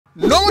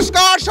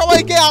নমস্কার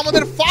সবাইকে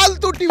আমাদের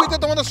ফালতু টিভিতে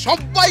তোমাদের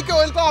সবাইকে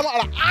ওয়েলকাম।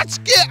 আর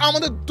আজকে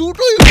আমাদের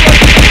দুটো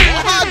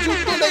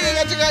যুদ্ধ লেগে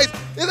গেছে গাইস।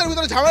 এদের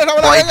ভিতরে ঝামেলা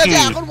হয়ে গেছে।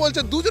 এখন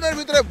বলছে দুজনের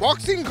ভিতরে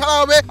বক্সিং খেলা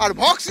হবে, আর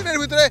বক্সিং এর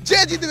ভিতরে যে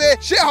জিতবে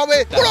সে হবে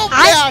প্রো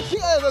প্লেয়ার।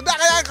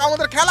 দেখা যাক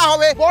আমাদের খেলা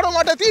হবে বড়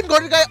মাঠে 3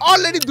 ঘটিকায়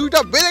অলরেডি 2টা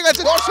বেজে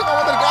গেছে। দর্শক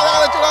আমাদের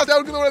গালাগালে চলে আসে,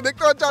 কিন্তু তোমরা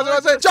দেখতে পাচ্ছ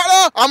আশেপাশে। চলো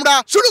আমরা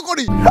শুরু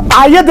করি।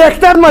 আইয়ে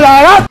দেখতে মজা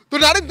আয়েগা। তো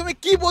নারিন তুমি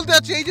কি বলতে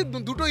যাচ্ছ? এই যে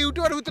দুটো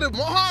ইউটিউবার ভিতরে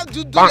মহা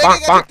যুদ্ধ লেগে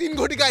গেছে 3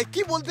 ঘটিকায়,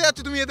 কি বলতে যাচ্ছ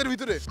তুমি এদের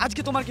ভিতরে?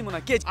 আজকে তোমার কি মনে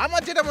হয় কে?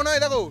 আমার যেটা মনে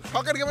হয়, দেখো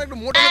শখের গেমার একটু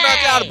মোটা মোটা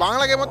আছে, আর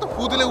বাংলা গেমার তো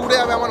ফু দিলে উড়ে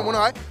যাবে আমার মনে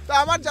হয়। তো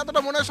আমার যতটা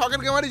মনে হয়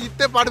শখের গেমারই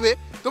জিততে পারবে।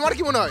 তোমার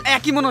কি মনে হয়?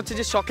 একই মনে হচ্ছে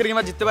যে শখের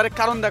গেমার জিততে পারে,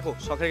 কারণ দেখো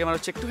শখের গেমার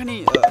হচ্ছে একটুখানি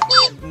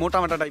মোটা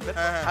মোটা টাইপের,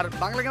 আর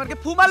বাংলা গেমারকে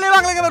ফু মারলে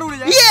বাংলা গেমার উড়ে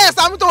যায়। ইয়েস,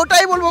 আমি তো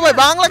ওটাই বলবো ভাই,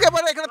 বাংলা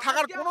গেমার এখানে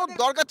থাকার কোনো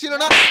দরকার ছিল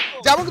না।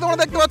 যেমন কি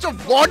তোমরা দেখতে পাচ্ছ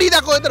বডি,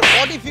 দেখো এদের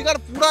বডি ফিগার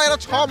পুরো এরা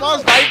 6 মাস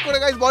ডাইট করে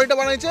গাইস বডিটা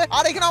বানাইছে।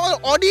 আর এখানে আমাদের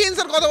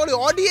অডিয়েন্সের কথা বলি,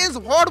 অডিয়েন্স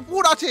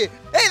ভরপুর আছে।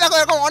 এই দেখো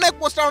এরকম অনেক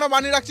পোস্টার আমরা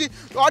বানিয়ে রাখছি,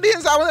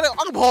 অডিয়েন্স আমাদের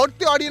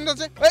ভর্তি অডিয়েন্স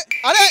আছে।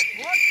 আরে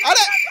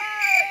আরে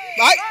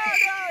ভাই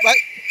ভাই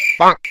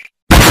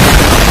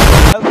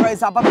হ্যালো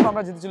গাইস, আপাতত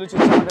আমরা যেতে চলেছি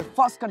আমাদের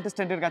ফার্স্ট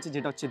কন্টেস্ট্যান্টের কাছে,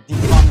 যেটা হচ্ছে দি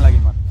বাংলা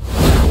গেমার।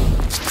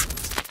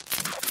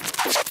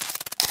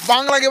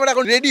 বাংলা গেমার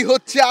এখন রেডি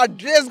হচ্ছে। আর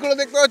ড্রেস গুলো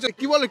দেখতে পাচ্ছ,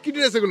 কি বলে কি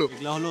ড্রেস এগুলো?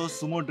 এগুলো হলো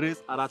সুমো ড্রেস।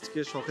 আর আজকে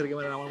শখের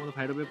গেমারের আমার মতো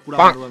ফাইট হবে, পুরো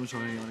মারবো আমি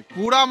শখের গেমারকে,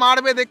 পুরো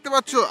মারবে। দেখতে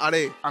পাচ্ছ?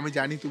 আরে আমি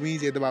জানি তুমিই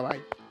জিতবে ভাই।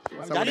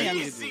 জানি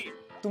আমি জিতবো।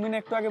 তুমি না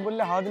একটু আগে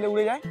বললে হাওয়া দিলে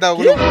উড়ে যায়। দাও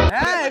বলো।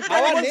 হ্যাঁ, একটু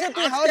আগে বলছো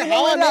তুই হাওয়া দিলে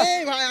হাওয়া উড়ে যায়।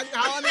 নেই ভাই, আজকে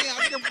হাওয়া নেই,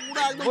 আজকে পুরো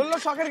একদম বললো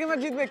শখের গেমার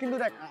জিতবে, কিন্তু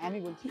দেখ আমি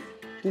বলছি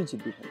তুই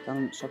জিতবি ভাই,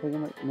 কারণ শখের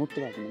গেমার নড়তে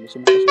পারবে না বেশি।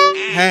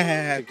 হ্যাঁ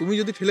হ্যাঁ হ্যাঁ, তুমি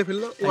যদি ঠেলে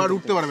ফেললো ও আর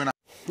উঠতে পারবে না।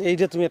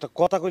 এইটা তুমি একটা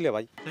কথা কইলে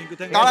ভাই। থ্যাংক ইউ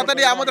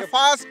তাড়াতাড়ি আমাদের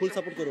ফুল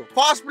সাপোর্ট করো।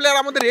 ফার্স্ট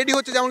প্লেয়ার আমাদের রেডি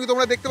হচ্ছে, যেমন কি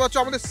তোমরা দেখতে পাচ্ছ।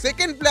 আমাদের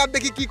সেকেন্ড প্লেয়ার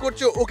দেখি কি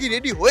করছে, ও কি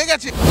রেডি হয়ে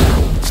গেছে?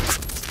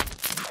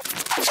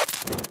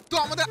 তো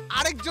আমাদের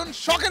আরেকজন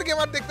শখের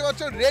গেমার দেখতে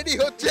পাচ্ছ রেডি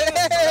হচ্ছে।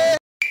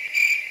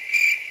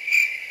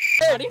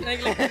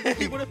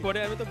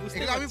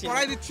 আমি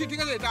পড়াই দিচ্ছি, ঠিক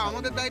আছে? এটা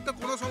আমাদের দায়িত্ব,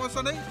 কোনো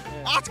সমস্যা নেই।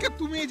 আজকে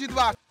তুমিই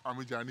জিতবা,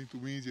 আমি জানি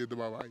তুমিই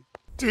জিতবা ভাই।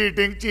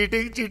 चीटिंग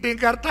चीटिंग चीटिंग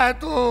करता है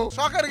तू।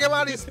 শখের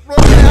গেমার প্রো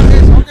প্লেয়ার,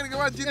 শখের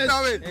গেমার জিততে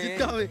হবে,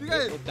 জিততে হবে, ঠিক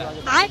আছে?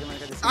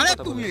 আরে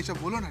তুমি এসব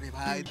বলো না রে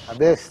ভাই।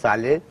 अबे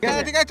साले।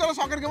 ঠিক আছে, চলো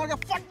শখের গেমারকে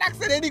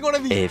ফটাকসে রেডি করে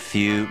দিই। A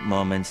few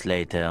moments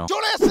later.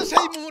 চলে এসেছে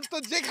সেই মুহূর্ত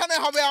যেখানে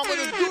হবে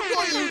আমাদের দুটো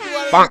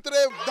ইউটিউবারের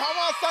ভিতরে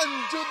ধামাসান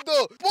যুদ্ধ।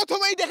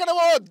 প্রথমেই দেখে নেব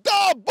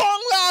দা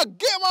Bangla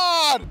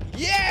gamer.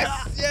 Yes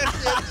yes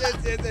yes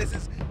yes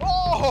yes.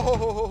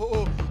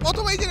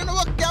 প্রথমেই জেনে নেব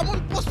কেমন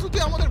প্রস্তুতি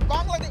আমাদের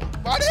বাংলা গেমার।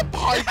 আরে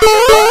ভাই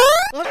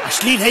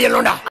अश्लील है ये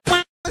लोंडा।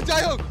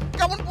 যাই হোক,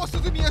 কেমন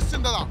প্রস্তুতি নিয়ে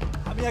এসেছেন দাদা?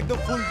 আমি একদম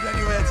ফুল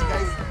রেডি হয়ে আছি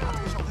গাইস।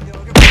 আজকে শখের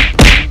গেমারকে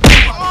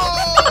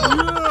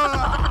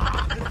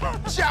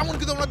যেমন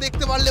কি তোমরা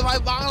দেখতে পারলে ভাই,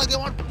 বাংলা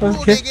গেমার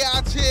পুরো লেগে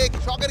আছে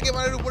শখের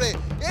গেমারের উপরে।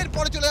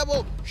 এরপরে চলে যাবো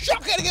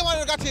শখের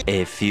গেমারের কাছে।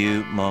 A few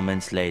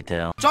moments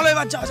later. চলো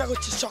এবার যাওয়া যাক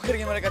হচ্ছে শখের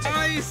গেমারের কাছে।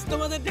 গাইস,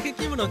 তোমাদের দেখে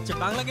কি মনে হচ্ছে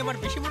বাংলা গেমার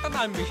বেশি মোটা না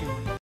আমি বেশি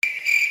মোটা?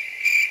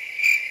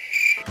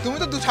 তুমি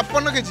তো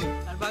 56 কেজি,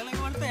 আর বাংলা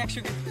গেমার তো 100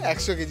 কেজি।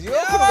 100 কেজি, ও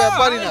কোনো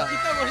ব্যাপারই না। কি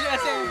তো বসে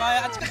আছে ভাই,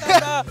 আজকে তো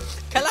আমরা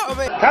খেলা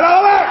হবে।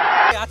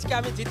 আজকে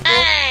আমি জিতবো।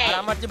 আর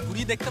আমার যে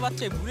বুড়ি দেখতে পাচ্ছ,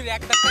 এই বুড়ির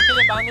এক ধাক্কা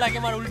খেলে বাংলা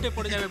গেমার উল্টে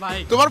পড়ে যাবে ভাই।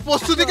 তোমার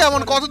প্রস্তুতি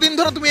কেমন? কতদিন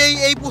ধরে তুমি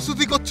এই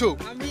প্রস্তুতি করছো?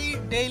 আমি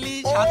ডেইলি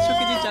 700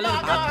 কেজি চালের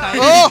ভাত খাই,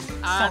 ওহ!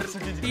 আর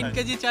 3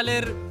 কেজি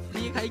চালের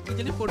দিয়ে খাই কি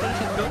জানি পটল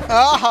সিদ্ধ।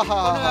 আহাহা।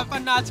 কোনো ব্যাপার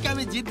না, আজকে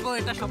আমি জিতবো,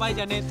 এটা সবাই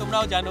জানে,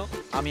 তোমরাও জানো।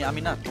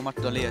 আমি না তোমার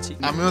দলেই আছি।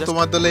 আমিও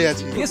তোমার দলেই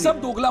আছি। ये सब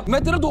दोगला,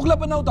 मैं तेरा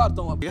दोगलापना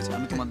उतारता हूँ। ঠিক আছে,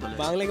 আমি তোমার দলে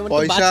আছি। বাংলা গেমার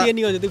পয়সা- বাঁচিয়ে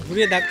নিও, যদি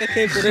ঘুরে ধাক্কা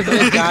খেয়ে পড়ে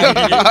যায়।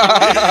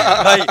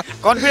 ভাই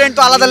কনফিডেন্ট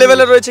তো আলাদা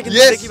লেভেলের রয়েছে, কিন্তু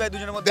Yes, দেখি ভাই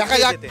দুজনের মধ্যে দেখা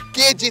কে যাক জেতে।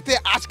 কে জিতে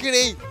আজকের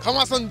এই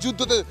ঘমাসান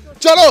যুদ্ধতে।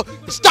 চলো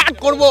স্টার্ট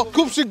করব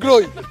খুব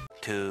শীঘ্রই।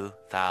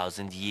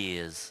 2000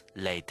 years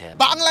later.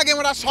 বাংলা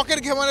গেমার আর শখের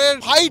গেমারের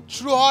ফাইট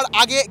শুরু হওয়ার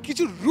আগে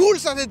কিছু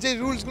রুলস আছে, যে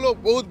রুলস গুলো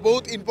বহুত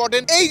বহুত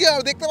ইম্পর্টেন্ট। এই যে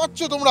দেখতে পাচ্ছ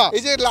তোমরা,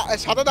 এই যে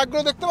সাদা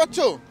দাগগুলো দেখতে পাচ্ছ?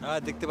 হ্যাঁ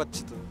দেখতে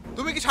পাচ্ছি তো।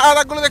 তুমি কি সাদা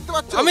দাগগুলো দেখতে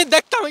পাচ্ছ? আমি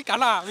দেখতাম, আমি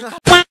কালা।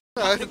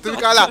 তুমি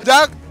কালা।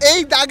 যাক, এই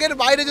দাগের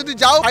বাইরে যদি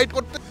যাও ফাইট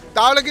করতে,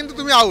 তাহলে কিন্তু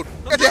তুমি আউট।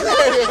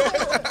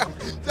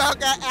 যাক,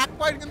 1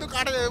 পয়েন্ট কিন্তু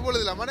কাটা যাবে বলে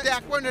দিলাম, মানে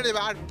 1 পয়েন্ট হেরে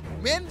যাবে। আর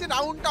মেন যে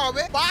রাউন্ডটা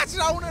হবে 5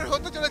 রাউন্ডের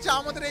হতে চলেছে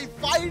আমাদের এই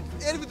ফাইট।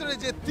 এর ভিতরে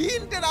যে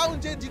 3টে রাউন্ড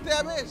যে জিতে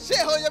যাবে সে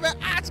হয়ে যাবে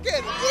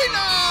আজকের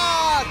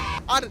উইনার।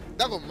 আর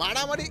দেখো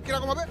মারামারি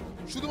কিরকম হবে,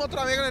 শুধুমাত্র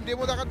আমি এখানে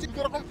ডেমো দেখাচ্ছি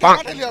কিরকম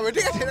ঠেলাঠেলি হবে,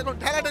 ঠিক আছে? এরকম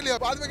ঠেলাঠেলি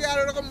হবে, বাদ বাকি আর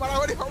এরকম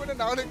মারামারি হবে না।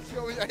 নাহলে কি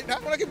হবে জানি না।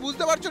 তোমরা কি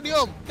বুঝতে পারছো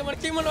নিয়ম? তোমার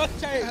কি মনে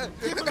হচ্ছে?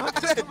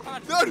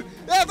 ধুর,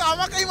 এ তো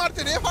আমাকেই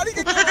মারছে,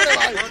 রেফারিকে কি করে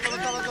ভাই?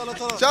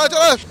 চলো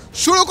চলো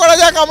শুরু করা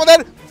যাক আমাদের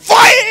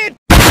ফাইট।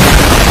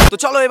 তো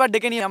চলো এবার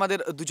ডেকে নিয়ে আমাদের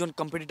দুজন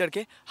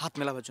কম্পিটিটরকে হাত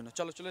মেলাবার জন্য।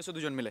 চলো চলে এসো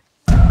দুজন মিলে,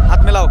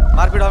 হাত মেলাও,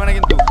 মারপিট হবে না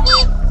কিন্তু।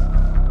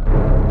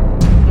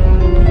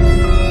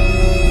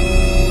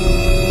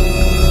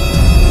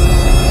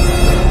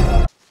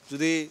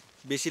 যদি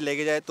বেশি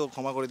লেগে যায় তো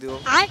ক্ষমা করে দিও।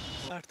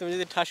 আর তুমি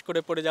যদি ঠাস করে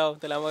পড়ে যাও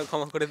তাহলে আমাকে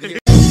ক্ষমা করে দিও।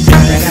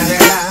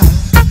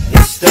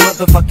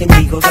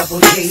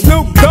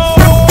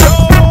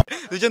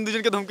 দুজন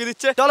দুজনকে ধমকি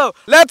দিচ্ছে। চলো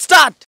লেটস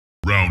স্টার্ট।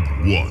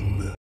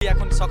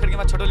 এখন সকের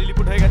গেমার ছোট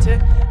লিলিপুট হয়ে গেছে,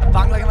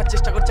 বাংলা গেমার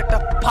চেষ্টা করছে একটা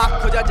ফাঁক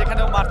খোঁজার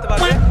যেখানে ও মারতে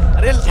পারবে।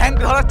 রেল ট্যাঙ্ক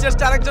ধরার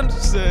চেষ্টা, আরেকজন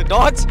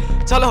ডজ।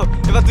 চলো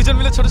এবার দুজন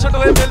মিলে ছোট ছোট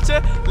হয়ে ফেলছে।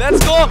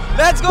 Let's go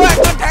let's go.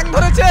 একজন ট্যাঙ্ক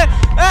ধরেছে,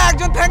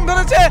 একজন ট্যাঙ্ক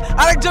ধরেছে,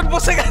 আরেকজন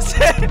বসে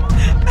গেছে,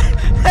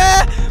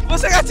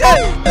 বসে গেছে।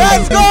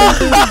 Let's go.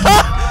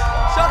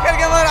 সকের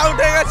গেমার আউট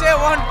হয়ে গেছে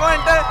 1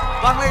 পয়েন্টে।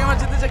 বাংলা গেমার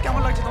জিতেছে।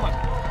 কেমন লাগছে তোমার?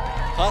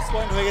 ফার্স্ট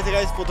পয়েন্ট হয়ে গেছে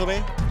গাইস প্রথমে,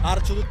 আর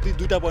শুধু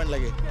 2টা পয়েন্ট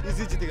লাগে,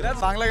 ইজি জিতে গেল।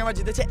 বাংলা গেমার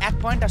জিতেছে 1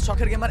 পয়েন্ট, আর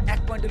সকের গেমার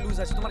 1 পয়েন্টে লুজ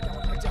আছে। তোমার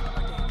কেমন লাগছে?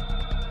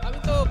 আমি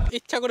তো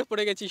ইচ্ছা করে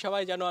পড়ে গেছি,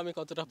 সবাই জানো আমি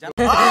কতটা।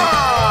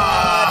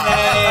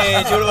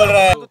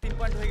 3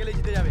 পয়েন্ট হয়ে গেলে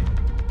জিতে যাবে।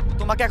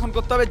 তোমাকে এখন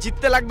করতে হবে,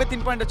 জিততে লাগবে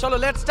 3 পয়েন্টে। চলো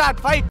লেটস স্টার্ট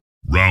ফাইট।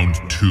 Round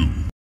 2.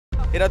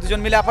 এরা দুজন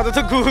মিলে আপাতত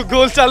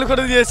গোল চালু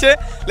করে দিয়েছে।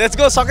 Let's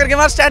go. সকের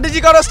গেমার স্ট্র্যাটেজি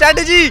করো,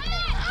 স্ট্র্যাটেজি।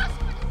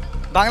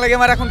 বাংলা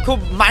গেমার এখন খুব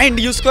মাইন্ড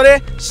ইউজ করে,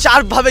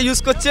 শার্প ভাবে ইউজ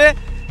করছে,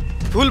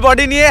 ফুল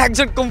বডি নিয়ে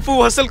একজন কুম্ফু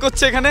হাসল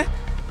করছে এখানে।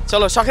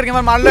 চলো সকের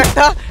গেমার মারলো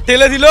একটা,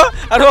 ঠেলে দিল,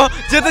 আর ও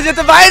যেতে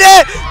যেতে বাইরে।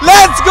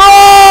 Let's go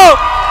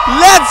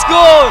let's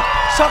go.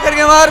 সকের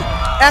gamer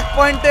 1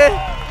 পয়েন্টে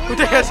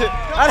উঠে গেছে।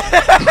 আরে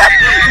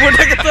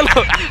মোটাকে তোলো।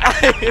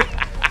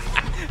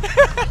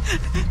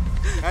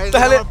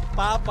 তাহলে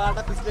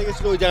পাটা পিছলে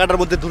গেছিল ওই জায়গাটার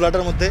মধ্যে,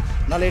 ধুলাটার মধ্যে,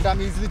 নালে এটা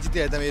আমি ইজিলি জিতে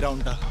যেতাম এই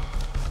রাউন্ডটা।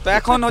 তো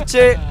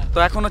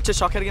এখন হচ্ছে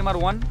সকের গেমার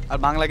 1 আর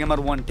বাংলা গেমার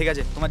 1। ঠিক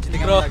আছে, তোমার জিতে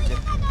কেমন লাগছে?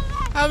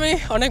 আমি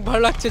অনেক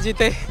ভালো লাগছে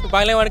জিতে,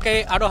 বাংলা গেমারকে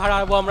আরো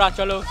হারাবো আমরা।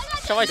 চলো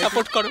সবাই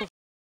সাপোর্ট করো।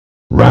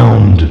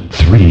 Round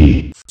 3.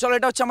 চলো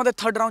এটা হচ্ছে আমাদের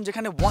থার্ড রাউন্ড,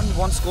 যেখানে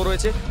 1-1 স্কোর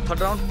হয়েছে।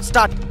 Third round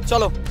start.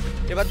 চলো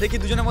এবার দেখি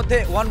দুজনের মধ্যে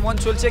 1-1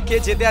 চলছে, কে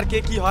জেতে আর কে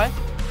কি হয়।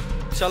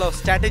 চলো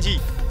স্ট্র্যাটেজি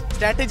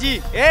স্ট্র্যাটেজি।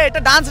 এটা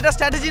ডান্স, এটা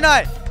স্ট্র্যাটেজি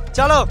নয়।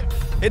 চলো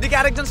এদিকে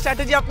আরেকজন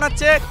স্ট্র্যাটেজি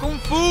আপনাচ্ছে,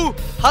 কুংফু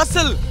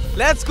হাসল।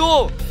 Let's go.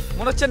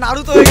 মনে হচ্ছে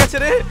নারুতো হয়ে গেছে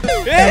রে।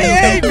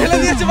 এই ফেলে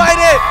দিয়েছে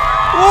বাইরে।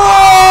 ও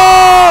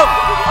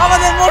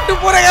আমাদের মোটু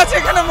পড়ে গেছে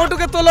এখানে।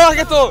 মোটুকে তোলো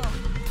আগে, তো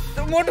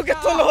মোটুকে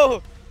তোলো।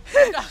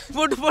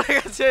 মোটু পড়ে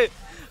গেছে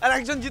আর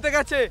একজন জিতে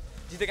গেছে।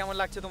 জিতে কেমন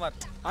লাগছে তোমার?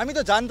 আমি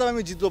তো জানতাম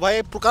আমি জিতবো ভাই,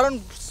 কারণ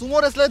সুমো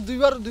রেসলার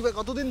দুইবার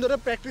কতদিন ধরে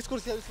প্র্যাকটিস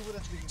করছি আমি সুমো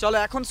রেসলিং। চলো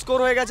এখন স্কোর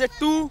হয়ে গেছে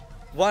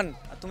 2-1।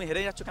 আর তুমি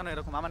হেরে যাচ্ছ কেন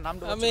এরকম? আমার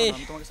নামটা আমি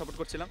তোমাকে সাপোর্ট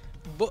করছিলাম।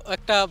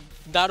 একটা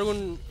দারুণ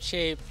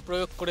সে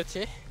প্রয়োগ করেছে,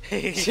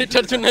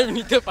 সেটার জন্য আমি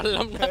নিতে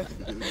পারলাম না।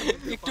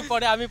 একটু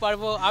পরে আমি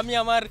পারবো, আমি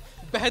আমার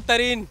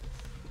বেহতরিন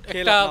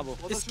একটা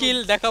স্কিল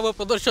দেখাবো,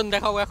 প্রদর্শন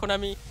দেখাবো এখন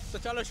আমি। তো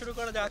চলো শুরু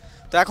করা যাক।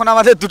 তো এখন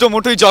আমাদের দুটো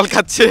মোটুই জল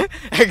খাচ্ছে,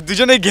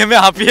 দুজনেই গেমে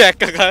হাঁপিয়ে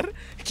একাকার।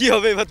 কি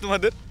হবে এবার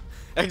তোমাদের?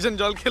 একজন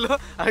জল খেলো,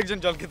 আরেকজন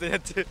জল খেতে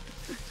যাচ্ছে।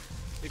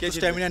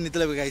 স্ট্যামিনা নিতে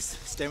লাগবে গাইস,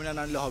 স্ট্যামিনা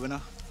না নিলে হবে না।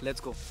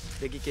 Let's go.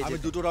 দেখি কে আমি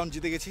জিতে। 2টো রাউন্ড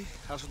জিতে গেছি,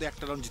 আর শুধু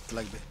একটা রাউন্ড জিততে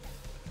লাগবে।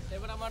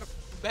 এবার আমার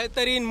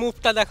বেহতরিন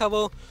মুভটা দেখাবো,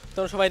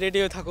 তোমরা সবাই রেডি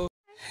হয়ে থাকো।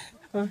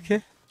 ওকে।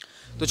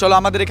 তো চলো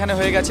আমাদের এখানে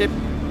হয়ে গেছে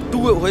 2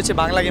 হয়েছে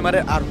বাংলা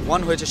গেমারের, আর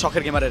 1 হয়েছে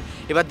শখের গেমারের।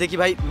 এবার দেখি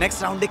ভাই নেক্সট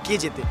রাউন্ডে কে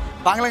জেতে।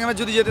 বাংলা গেমার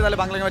যদি জেতে তাহলে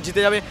বাংলা গেমার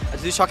জিতে যাবে, আর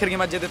যদি শখের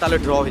গেমার জেতে তাহলে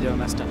ড্র হয়ে যাবে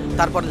ম্যাচটা।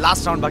 তারপর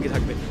লাস্ট রাউন্ড বাকি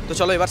থাকবে। তো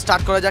চলো এবার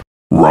স্টার্ট করা যাক।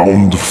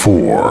 Round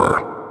 4.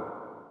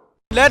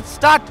 Let's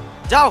start.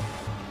 যাও,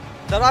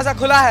 দরওয়াজা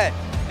খোলা হ্যায়।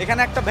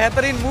 এখানে একটা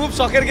বেহতরিন মুভ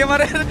শখের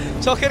গেমারের।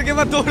 শখের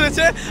গেমার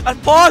দৌড়েছে আর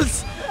ফলস।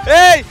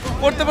 এই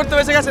পড়তে পড়তে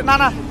বেঁচে গেছে। না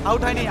না,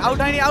 আউট হয়নি, আউট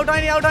হয়নি, আউট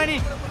হয়নি, আউট হয়নি,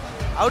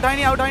 আউট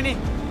হয়নি, আউট হয়নি।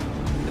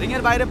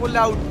 রিংয়ের বাইরে পড়লে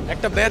আউট।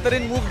 একটা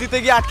বেহতরিন মুভ দিতে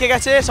গিয়ে আটকে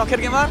গেছে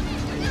শখের গেমার।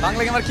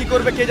 বাংলা গেমার কি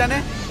করবে কে জানে।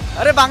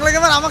 আরে বাংলা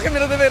গেমার আমাকে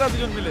মেরে দেবে এরা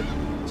দুজন মিলে।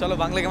 চলো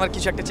বাংলা গেমার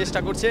কিছু একটা চেষ্টা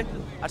করছে,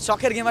 আর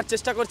শখের গেমার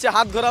চেষ্টা করছে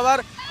হাত ঘোরাবার।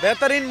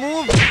 বেহতরিন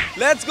মুভ।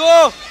 Let's go.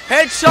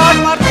 হেডশট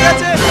মারতে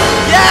গেছে।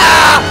 ইয়া!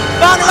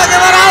 Bangla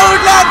gamer out.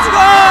 Let's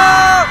go.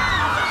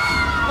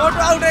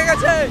 Moto out হয়ে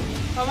গেছে।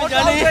 আমি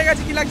জানি হয়ে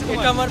গেছে। কি লাগছে এটা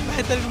তোমার? আমার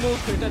বেহতরিন মুভ,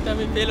 এটাতে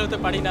আমি ফেল হতে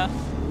পারি না।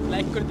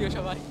 লাইক করে দিও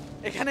সবাই।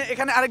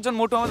 এখানে আরেকজন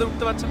মোটো আমাদের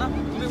উঠতে পারছে না।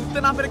 তুমি উঠতে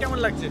না পেরে কেমন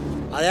লাগছে?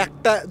 আর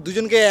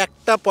দুজনকে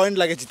একটা পয়েন্ট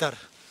লাগে জিতার।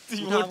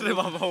 ওঠ রে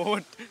বাবা,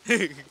 ওঠ।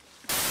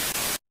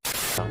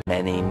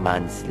 Many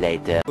months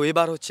later. তো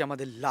এবার হচ্ছে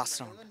আমাদের লাস্ট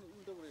রাউন্ড।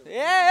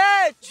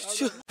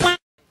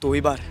 তো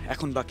এবার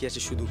এখন বাকি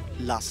আছে শুধু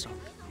লাস্ট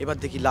রাউন্ড। এবার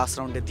দেখি লাস্ট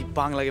রাউন্ডে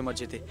বাংলা গেমার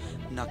জেতে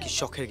নাকি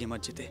শখের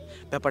গেমার জেতে।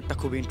 ব্যাপারটা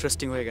খুব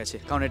ইন্টারেস্টিং হয়ে গেছে,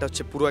 কারণ এটা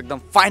হচ্ছে পুরো একদম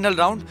ফাইনাল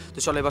রাউন্ড। তো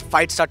চলো এবার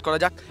ফাইট স্টার্ট করা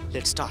যাক।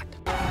 Let's start.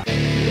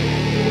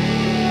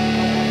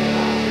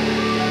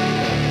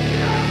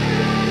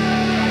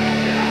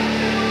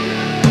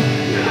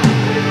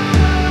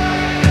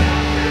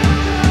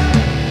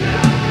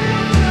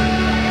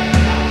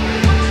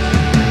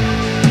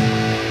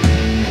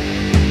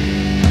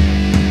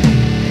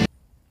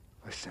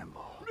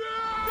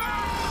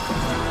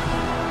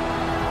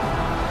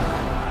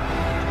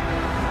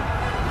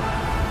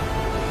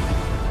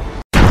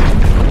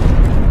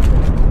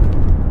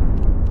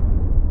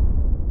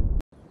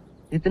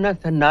 इतना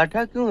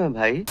सन्नाटा क्यों है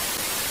भाई?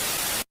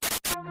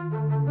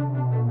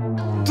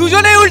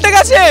 দুজনেই উল্টে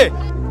গেছে।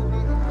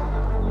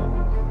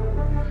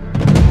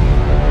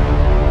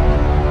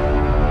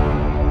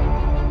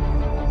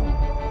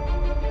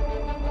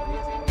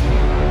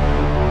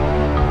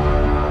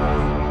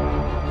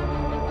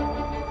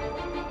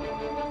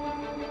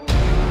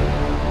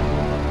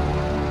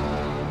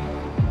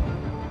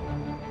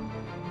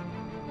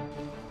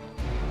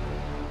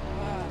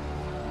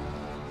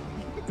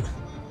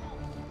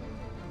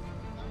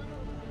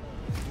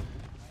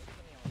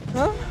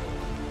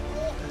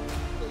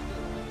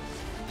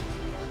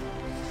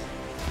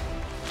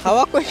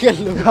 হাওয়া কই গেল?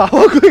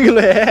 হাওয়া কই গেল?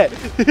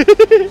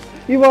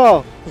 কি বাবা,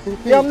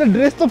 এই আমাদের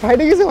ড্রেস তো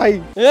ফাইটে গেছে ভাই।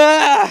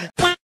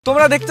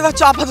 তোমরা দেখতে পাচ্ছ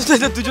আপাতত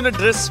এদের দুজনের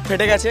ড্রেস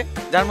ফেটে গেছে,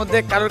 যার মধ্যে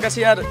কারোর কাছে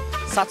আর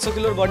 700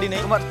 কিলোর বডি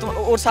নেই।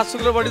 ওর 700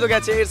 কিলোর বডি তো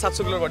গেছে, এর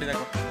 700 কিলোর বডি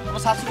দেখো।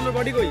 তোমার 700 কিলোর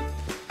বডি কই?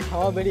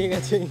 হাওয়া বেরিয়ে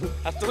গেছে।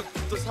 আর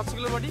তোর 700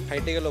 কিলোর বডি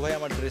ফাইটে গেল ভাই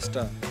আমার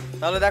ড্রেসটা।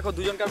 তাহলে দেখো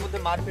দুজনকার মধ্যে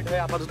মারপিট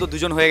হয়ে আপাতত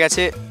দুজন হয়ে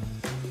গেছে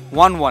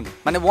 1-1,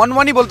 মানে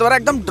 1-1ই বলতে পারো,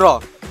 একদম ড্র।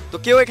 তো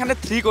কেউ এখানে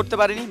 3 করতে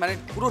পারেনি, মানে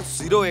পুরো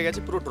 0 হয়ে গেছে,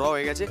 পুরো ড্র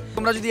হয়ে গেছে।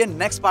 তোমরা যদি এর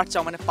নেক্সট পার্ট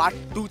চাও, মানে পার্ট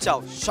 2 চাও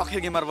শখের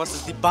গেমার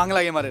ভার্সেস দি বাংলা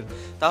গেমারের,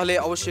 তাহলে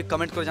অবশ্যই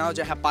কমেন্ট করে জানাও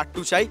যে হ্যাঁ পার্ট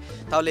 2 চাই,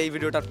 তাহলে এই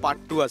ভিডিওটার পার্ট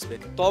 2 আসবে।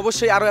 তো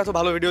অবশ্যই আরও এত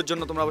ভালো ভিডিওর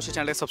জন্য তোমরা অবশ্যই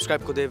চ্যানেলটাকে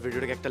সাবস্ক্রাইব করে দেবে,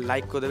 ভিডিওটাকে একটা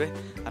লাইক করে দেবে,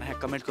 আর হ্যাঁ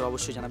কমেন্ট করে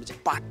অবশ্যই জানাবে যে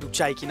পার্ট 2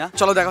 চাই কিনা।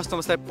 চলো দেখা হচ্ছে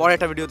তোমার সাথে পরে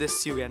একটা ভিডিওতে।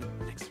 C you again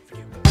next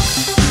video.